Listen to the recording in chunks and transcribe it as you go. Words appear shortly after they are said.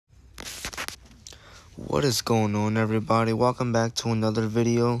What is going on, everybody? Welcome back to another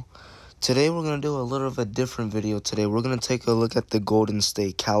video. Today we're going to do a little of a different video. Today we're going to take a look at the Golden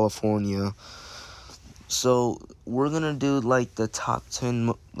State, California. So we're going to do like the top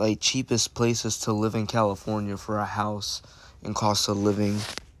 10 cheapest places to live in California for a house and cost of living.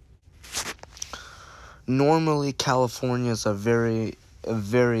 Normally California is a very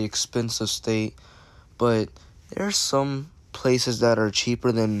expensive state, but there's some places that are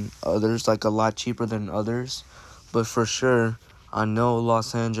cheaper than others, like a lot cheaper than others. But for sure, I know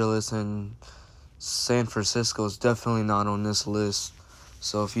Los Angeles and San Francisco is definitely not on this list.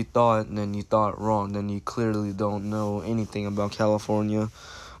 So if you thought, then you thought wrong. Then you clearly don't know anything about California.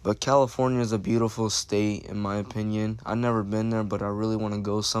 But California is a beautiful state, in my opinion. I've never been there, but I really want to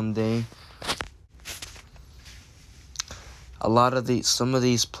go someday. Some of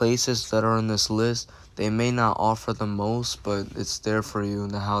these places that are on this list, they may not offer the most, but it's there for you,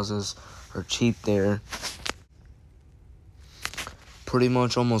 and the houses are cheap there. Pretty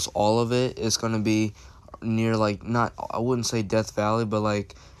much almost all of it is going to be near, I wouldn't say Death Valley, but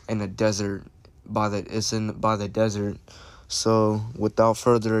like in a desert, by the desert. So without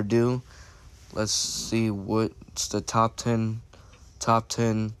further ado, let's see what's the top 10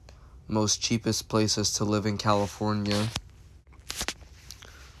 most cheapest places to live in California.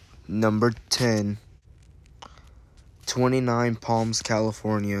 Number 10, 29 Palms,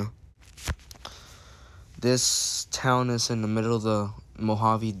 California. This town is in the middle of the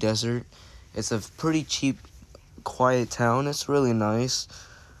Mojave Desert. It's a pretty cheap, quiet town. It's really nice.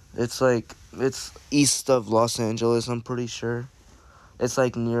 It's east of Los Angeles, I'm pretty sure. It's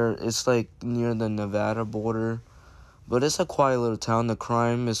near the Nevada border. But it's a quiet little town. The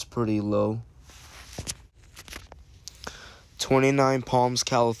crime is pretty low. 29 Palms,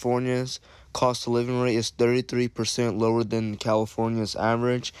 California's cost of living rate is 33% lower than California's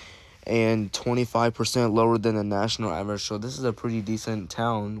average and 25% lower than the national average. So this is a pretty decent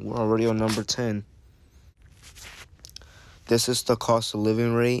town. We're already on number 10. This is the cost of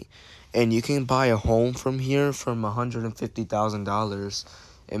living rate, and you can buy a home from here from $150,000.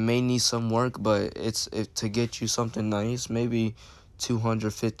 It may need some work, but to get you something nice, maybe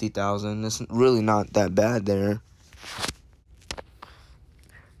 $250,000. It's really not that bad there.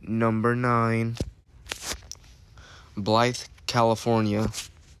 Number 9, Blythe, California.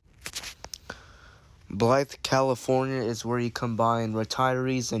 Blythe, California is where you combine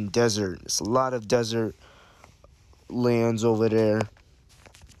retirees and desert. It's a lot of desert lands over there.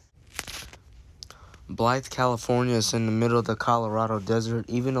 Blythe, California is in the middle of the Colorado Desert.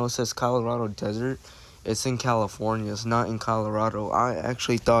 Even though it says Colorado Desert, it's in California. It's not in Colorado. I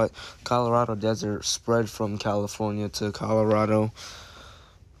actually thought Colorado Desert spread from California to Colorado.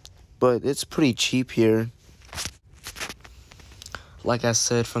 But it's pretty cheap here. Like I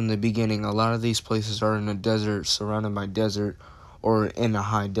said from the beginning, a lot of these places are in a desert, surrounded by desert, or in a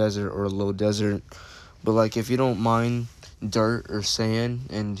high desert or a low desert. But if you don't mind dirt or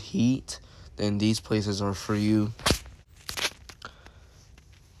sand and heat, then these places are for you.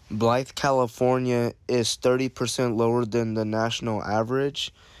 Blythe, California is 30% lower than the national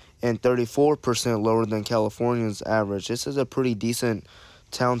average and 34% lower than California's average. This is a pretty decent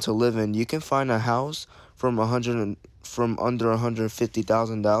town to live in. You can find a house from under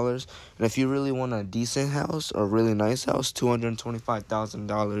 $150,000, and if you really want a decent house or a really nice house,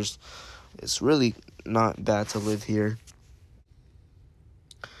 $225,000. It's really not bad to live here.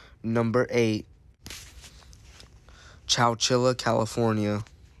 Number 8, Chowchilla, California.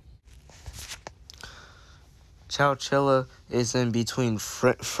 Chowchilla is in between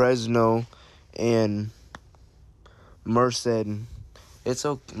Fresno and Merced.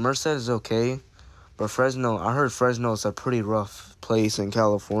 Merced is okay, but I heard Fresno is a pretty rough place in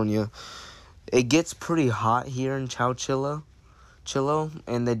California. It gets pretty hot here in Chowchilla,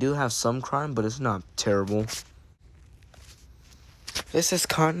 and they do have some crime, but it's not terrible. This is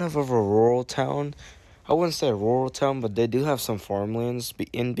kind of a rural town. I wouldn't say a rural town, but they do have some farmlands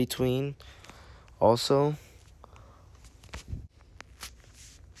in between also.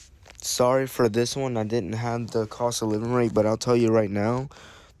 Sorry for this one, I didn't have the cost of living rate, but I'll tell you right now,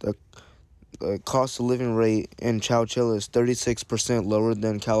 the cost of living rate in Chowchilla is 36% lower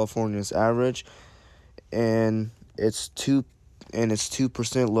than California's average, and it's 2%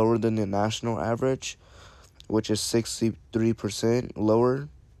 lower than the national average, which is 63% lower,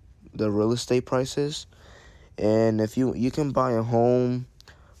 the real estate prices. And if you can buy a home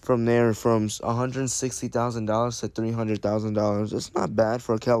from there from $160,000 to $300,000. It's not bad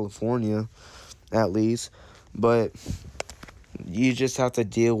for California, at least, but you just have to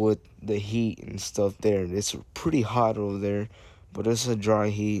deal with the heat and stuff there. It's pretty hot over there, but it's a dry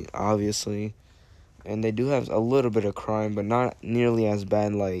heat, obviously. And they do have a little bit of crime, but not nearly as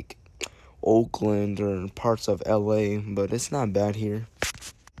bad like Oakland or parts of LA, but it's not bad here.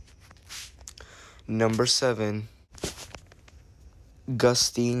 Number 7,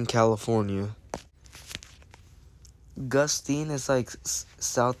 Gustine, California. Gustine is like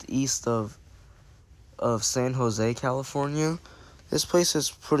southeast of San Jose, California. This place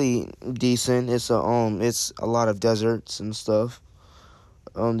is pretty decent. It's a lot of deserts and stuff.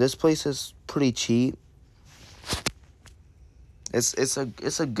 This place is pretty cheap. It's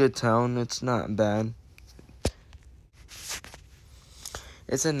a good town. It's not bad.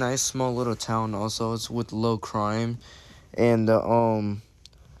 It's a nice small little town. Also, it's with low crime, and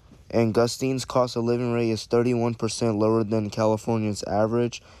and Gustine's cost of living rate is 31% lower than California's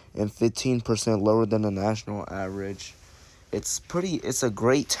average and 15% lower than the national average. It's a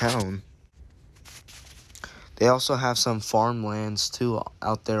great town. They also have some farmlands too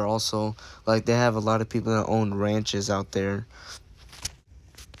out there also. Like they have a lot of people that own ranches out there.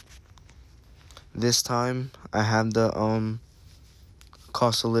 This time I have the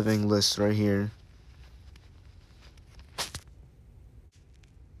cost of living list right here.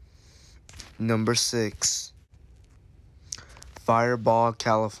 Number 6, Firebaugh,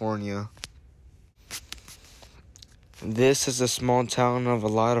 California. This is a small town of a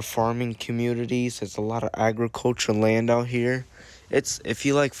lot of farming communities. There's a lot of agricultural land out here. If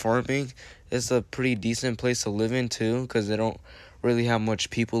you like farming, it's a pretty decent place to live in too, because they don't really have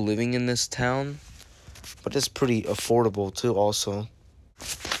much people living in this town. But it's pretty affordable too also.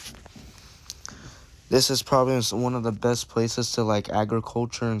 This is probably one of the best places to like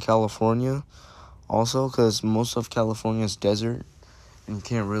agriculture in California. Also, because most of California is desert. And you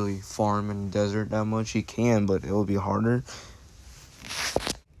can't really farm in the desert that much. You can, but it'll be harder.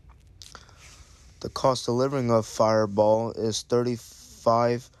 The cost of living of Firebaugh is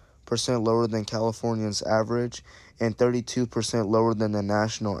 35% lower than California's average and 32% lower than the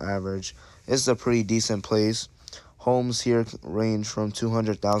national average. It's a pretty decent place. Homes here range from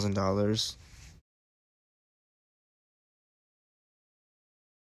 $200,000.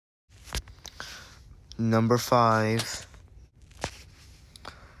 Number 5,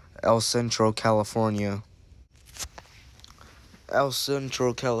 El Centro, California. El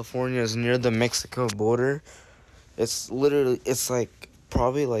Centro, California is near the Mexico border. It's like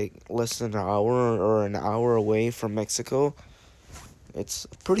probably like less than an hour or an hour away from Mexico. It's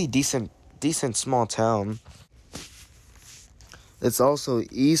a pretty decent small town. It's also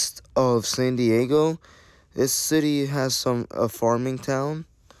east of San Diego. This city has a farming town.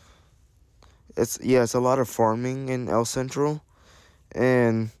 It's a lot of farming in El Centro,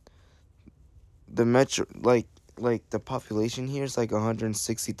 and the metro like the population here is like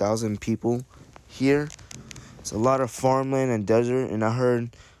 160,000 people here. It's a lot of farmland and desert, and I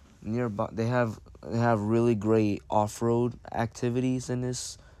heard nearby they have really great off-road activities in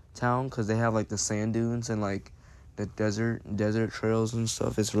this town because they have like the sand dunes and like the desert trails and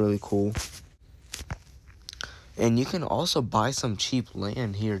stuff. It's really cool. And you can also buy some cheap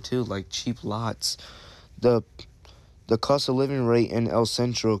land here too, like cheap lots. The cost of living rate in El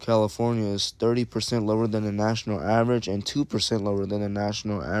Centro, California is 30% lower than the national average and 2% lower than the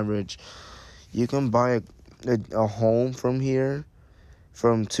national average. You can buy a home from here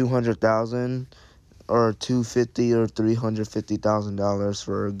from $200,000 or $250,000 or $350,000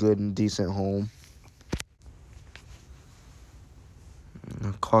 for a good and decent home.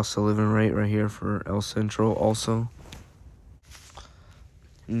 The cost of living rate right here for El Centro also.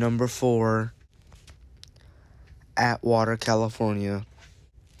 Number 4, Atwater, California.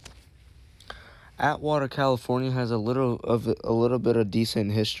 Atwater, California has a little bit of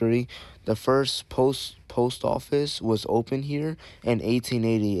decent history. The first post office was opened here in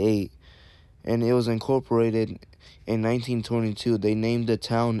 1888, and it was incorporated in 1922. They named the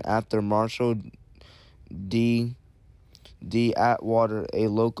town after Marshall D. Atwater, a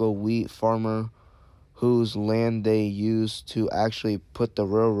local wheat farmer whose land they used to actually put the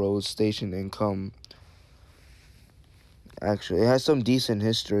railroad station in come. Actually, it has some decent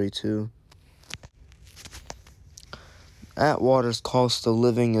history too. Atwater's cost of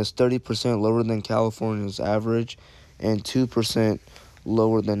living is 30% lower than California's average and 2%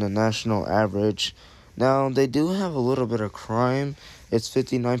 lower than the national average. Now, they do have a little bit of crime. It's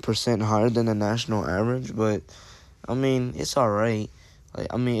 59% higher than the national average, but I mean, it's all right.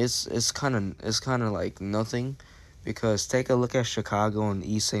 Like, I mean, it's kind of like nothing, because take a look at Chicago and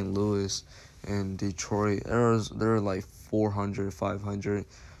East St. Louis and Detroit. They're like 400, 500,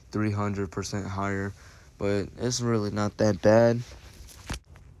 300% higher, but it's really not that bad.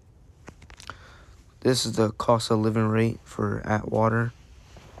 This is the cost of living rate for Atwater.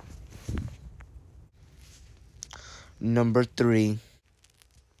 Number 3,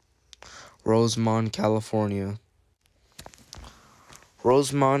 Rosemont, California.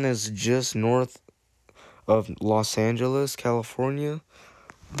 Rosemont is just north of Los Angeles, California,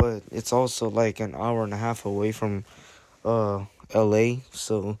 but it's also like an hour and a half away from LA,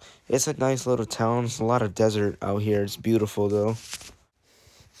 so it's a nice little town. It's a lot of desert out here. It's beautiful though.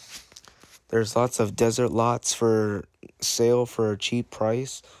 There's lots of desert lots for sale for a cheap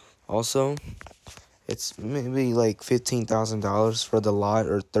price. Also, it's maybe like $15,000 for the lot,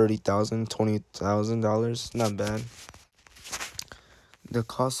 or $30,000, $20,000. Not bad. The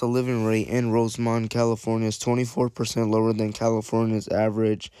cost of living rate in Rosemont, California is 24% lower than California's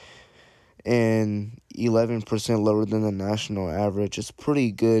average and 11% lower than the national average. It's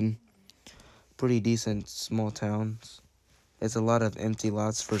pretty good, pretty decent small towns. It's a lot of empty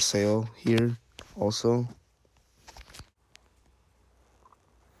lots for sale here also.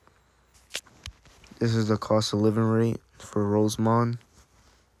 This is the cost of living rate for Rosemont.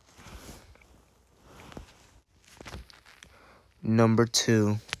 Number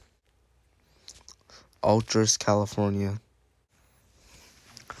 2, Altus, California.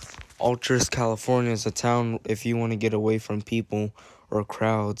 Altus, California is a town if you want to get away from people or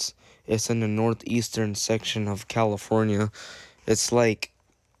crowds. It's in the northeastern section of California. It's like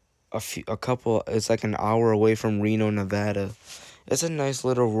it's like an hour away from Reno, Nevada. It's a nice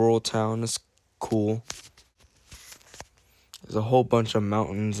little rural town. It's cool. There's a whole bunch of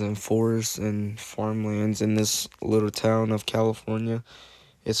mountains and forests and farmlands in this little town of California.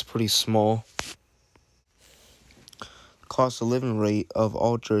 It's pretty small. Cost of living rate of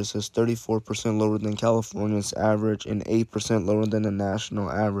Altus is 34% lower than California's average and 8% lower than the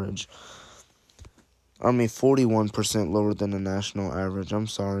national average. 41% lower than the national average. I'm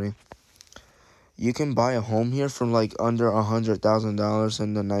sorry. You can buy a home here from like under $100,000,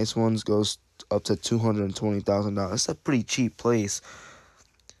 and the nice ones goes up to $220,000. It's a pretty cheap place,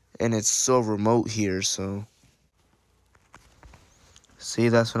 and it's so remote here. So, see,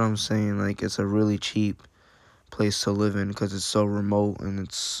 that's what I'm saying. Like, it's a really cheap place to live in because it's so remote and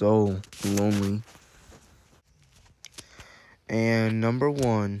it's so lonely. And number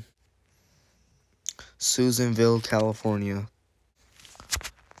 1, Susanville, California.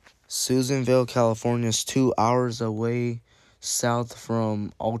 Susanville, California is 2 hours away south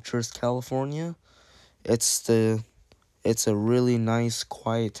from Altus, California. It's a really nice,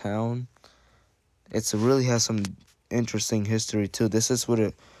 quiet town. It really has some interesting history too. This is what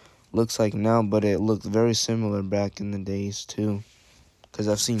it looks like now, but it looked very similar back in the days too, because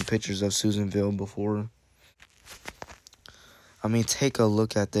I've seen pictures of Susanville before. I mean, take a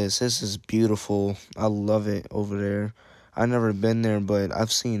look at this. This is beautiful. I love it over there. I've never been there, but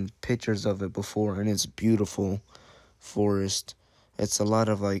I've seen pictures of it before, and it's beautiful forest. It's a lot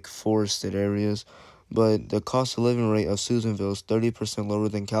of like forested areas, but the cost of living rate of Susanville is 30% lower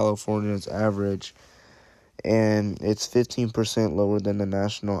than California's average, and it's 15% lower than the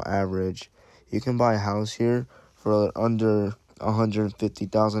national average. You can buy a house here for under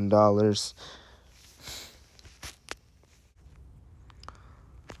 $150,000.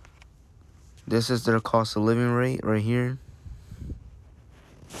 This is their cost of living rate right here.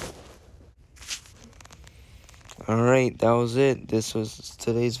 Alright, that was it. This was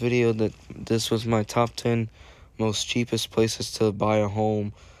today's video. This was my top 10 most cheapest places to buy a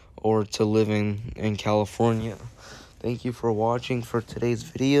home or to live in California. Thank you for watching for today's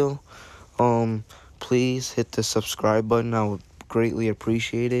video. Please hit the subscribe button. I would greatly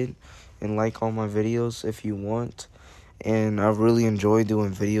appreciate it. And like all my videos if you want. And I really enjoy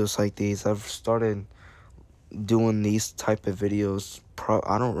doing videos like these. I've started doing these type of videos,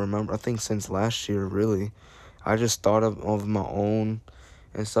 I don't remember, I think since last year, really. I just thought of my own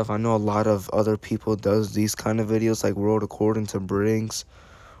and stuff. I know a lot of other people does these kind of videos, like World According to Briggs,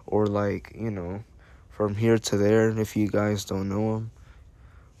 or like, you know, From Here to There, if you guys don't know them.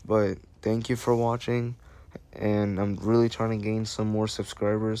 But thank you for watching, and I'm really trying to gain some more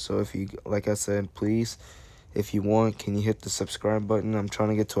subscribers. So if you, like I said, please, if you want, can you hit the subscribe button? I'm trying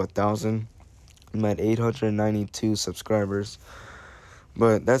to get to 1,000. I'm at 892 subscribers.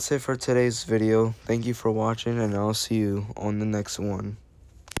 But that's it for today's video. Thank you for watching, and I'll see you on the next one.